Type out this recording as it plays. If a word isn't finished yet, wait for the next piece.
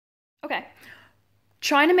Okay,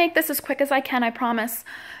 trying to make this as quick as I can, I promise.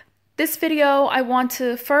 This video, I want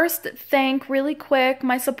to first thank really quick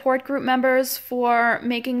my support group members for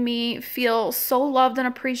making me feel so loved and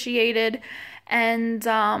appreciated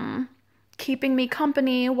and keeping me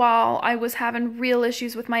company while I was having real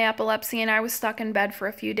issues with my epilepsy and I was stuck in bed for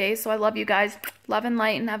a few days. So I love you guys. Love and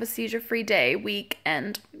light, and have a seizure-free day, week,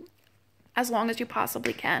 and as long as you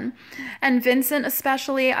possibly can. And Vincent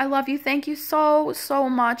especially, I love you. Thank you so, so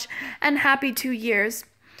much, and happy 2 years.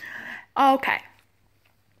 Okay,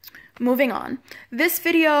 moving on. This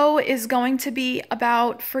video is going to be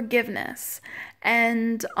about forgiveness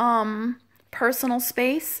and personal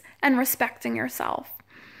space and respecting yourself.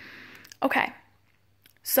 Okay,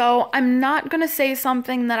 so I'm not going to say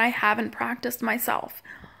something that I haven't practiced myself.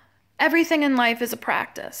 Everything in life is a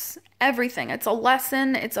practice. Everything. It's a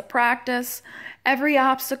lesson. It's a practice. Every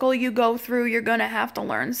obstacle you go through, you're going to have to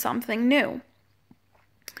learn something new.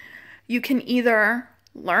 You can either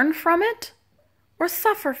learn from it or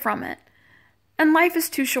suffer from it. And life is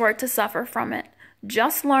too short to suffer from it.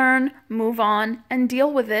 Just learn, move on, and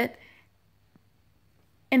deal with it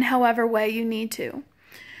in however way you need to.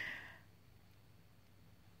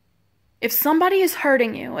 If somebody is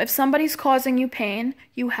hurting you, if somebody's causing you pain,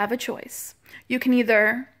 you have a choice. You can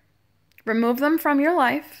either remove them from your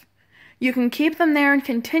life, you can keep them there and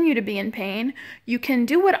continue to be in pain, you can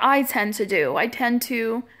do what I tend to do. I tend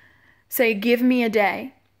to say, give me a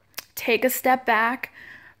day. Take a step back,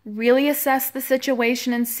 really assess the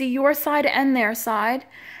situation and see your side and their side,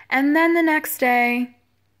 and then the next day,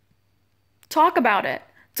 talk about it.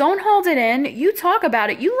 Don't hold it in. You talk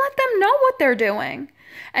about it. You let them know what they're doing.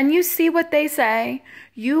 And you see what they say.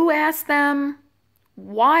 You ask them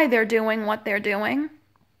why they're doing what they're doing.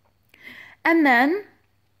 And then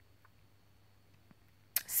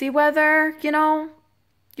see whether,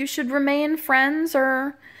 you should remain friends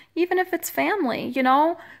or even if it's family,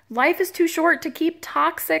 Life is too short to keep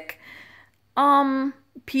toxic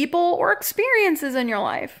people or experiences in your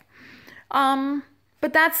life.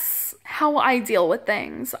 But that's how I deal with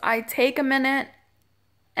things. I take a minute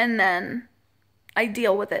and then I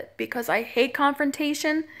deal with it because I hate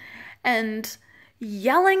confrontation, and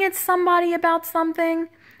yelling at somebody about something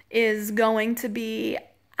is going to be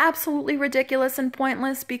absolutely ridiculous and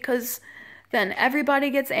pointless because then everybody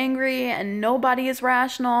gets angry and nobody is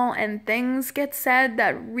rational and things get said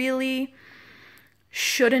that really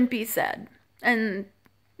shouldn't be said and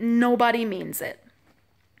nobody means it.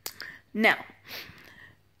 Now,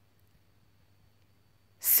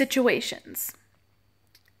 situations.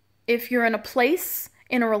 If you're in a place,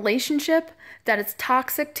 in a relationship that is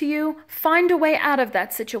toxic to you, find a way out of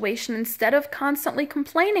that situation instead of constantly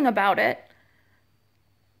complaining about it.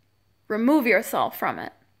 Remove yourself from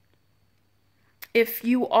it. If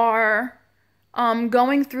you are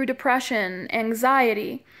going through depression,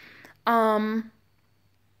 anxiety, instead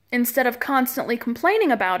of constantly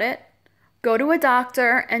complaining about it, go to a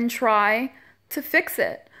doctor and try to fix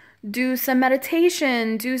it. Do some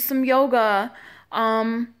meditation, do some yoga.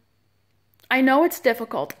 I know it's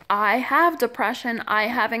difficult. I have depression, I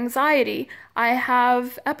have anxiety, I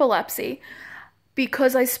have epilepsy.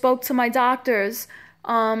 Because I spoke to my doctors,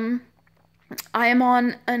 I am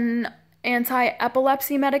on an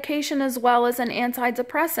anti-epilepsy medication as well as an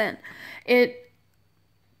antidepressant.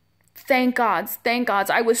 Thank God,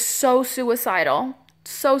 I was so suicidal.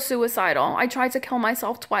 I tried to kill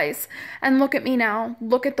myself twice. And look at me now.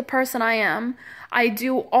 Look at the person I am. I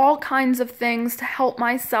do all kinds of things to help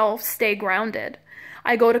myself stay grounded.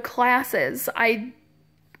 I go to classes. I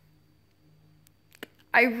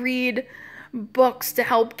read books to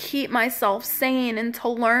help keep myself sane and to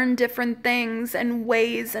learn different things and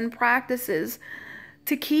ways and practices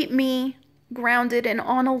to keep me grounded and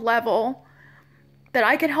on a level that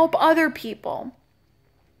I can help other people.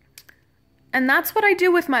 And that's what I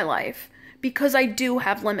do with my life, because I do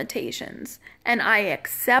have limitations, and I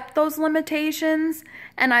accept those limitations,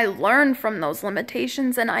 and I learn from those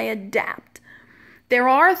limitations, and I adapt. There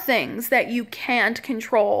are things that you can't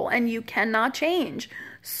control and you cannot change,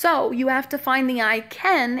 so you have to find the I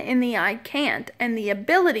can in the I can't, and the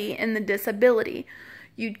ability in the disability.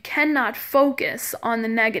 You cannot focus on the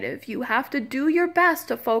negative. You have to do your best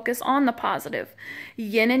to focus on the positive.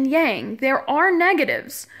 Yin and yang, there are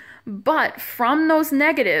negatives. But from those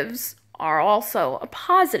negatives are also a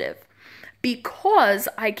positive. Because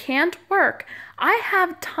I can't work, I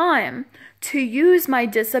have time to use my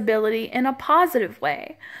disability in a positive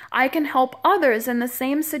way. I can help others in the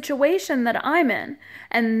same situation that I'm in.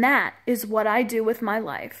 And that is what I do with my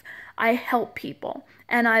life. I help people.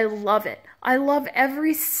 And I love it. I love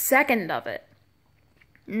every second of it.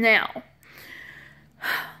 Now,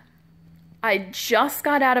 I just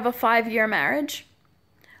got out of a 5-year marriage.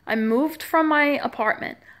 I moved from my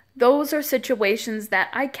apartment. Those are situations that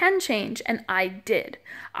I can change, and I did.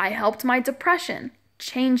 I helped my depression,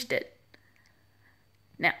 changed it.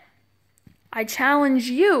 Now, I challenge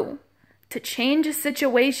you to change a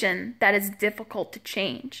situation that is difficult to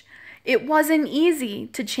change. It wasn't easy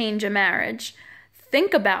to change a marriage.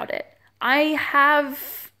 Think about it. I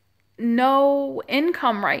have no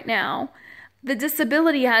income right now. The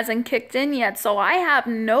disability hasn't kicked in yet, so I have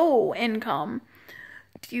no income.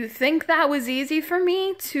 Do you think that was easy for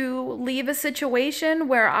me to leave a situation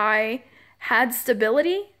where I had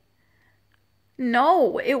stability?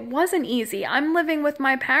 No, it wasn't easy. I'm living with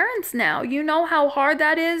my parents now. You know how hard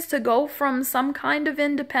that is to go from some kind of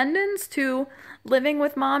independence to living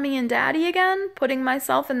with mommy and daddy again, putting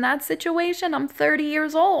myself in that situation. I'm 30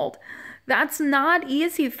 years old. That's not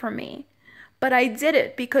easy for me. But I did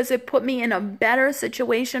it because it put me in a better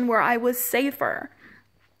situation where I was safer.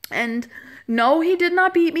 And no, he did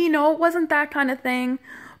not beat me. No, it wasn't that kind of thing.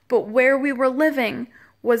 But where we were living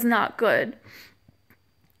was not good.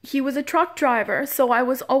 He was a truck driver, so I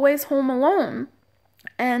was always home alone.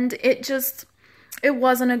 And it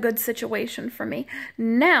wasn't a good situation for me.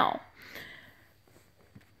 Now,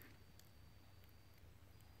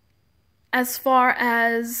 as far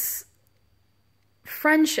as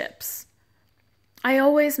friendships, I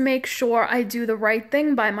always make sure I do the right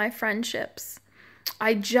thing by my friendships.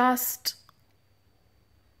 I just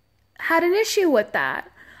had an issue with that.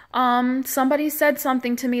 Somebody said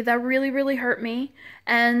something to me that really, really hurt me,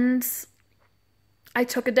 and I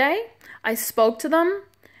took a day, I spoke to them,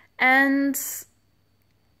 and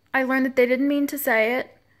I learned that they didn't mean to say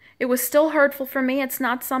it. It was still hurtful for me. It's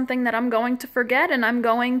not something that I'm going to forget, and I'm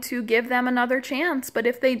going to give them another chance. But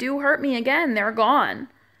if they do hurt me again, they're gone.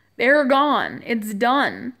 They're gone. It's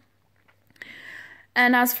done.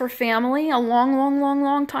 And as for family, a long, long, long,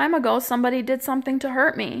 long time ago, somebody did something to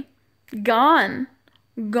hurt me. Gone.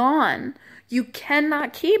 Gone. You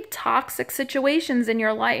cannot keep toxic situations in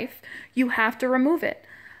your life. You have to remove it.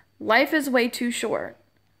 Life is way too short.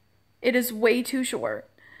 It is way too short.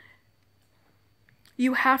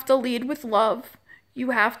 You have to lead with love.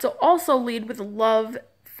 You have to also lead with love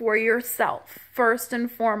for yourself. First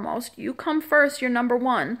and foremost, you come first, you're number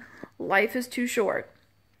one. Life is too short.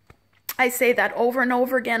 I say that over and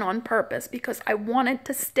over again on purpose because I want it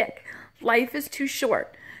to stick. Life is too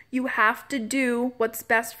short. You have to do what's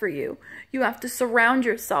best for you. You have to surround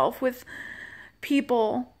yourself with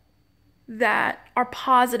people that are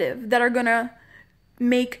positive, that are going to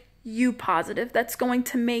make you positive, that's going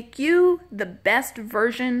to make you the best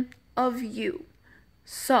version of you.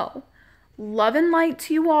 So, love and light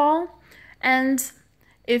to you all. And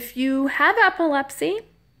if you have epilepsy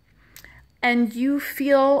and you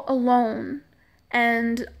feel alone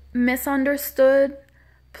and misunderstood,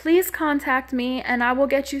 please contact me and I will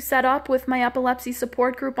get you set up with my epilepsy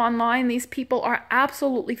support group online. These people are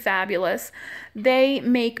absolutely fabulous. They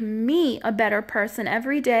make me a better person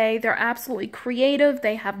every day. They're absolutely creative.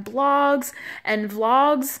 They have blogs and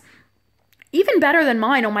vlogs, even better than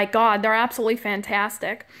mine. Oh my God, they're absolutely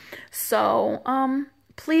fantastic. So,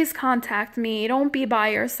 please contact me. Don't be by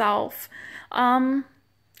yourself. And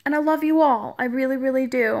I love you all. I really, really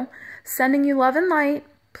do. Sending you love and light.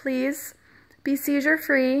 Please be seizure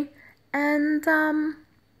free, and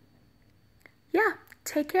yeah,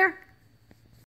 take care.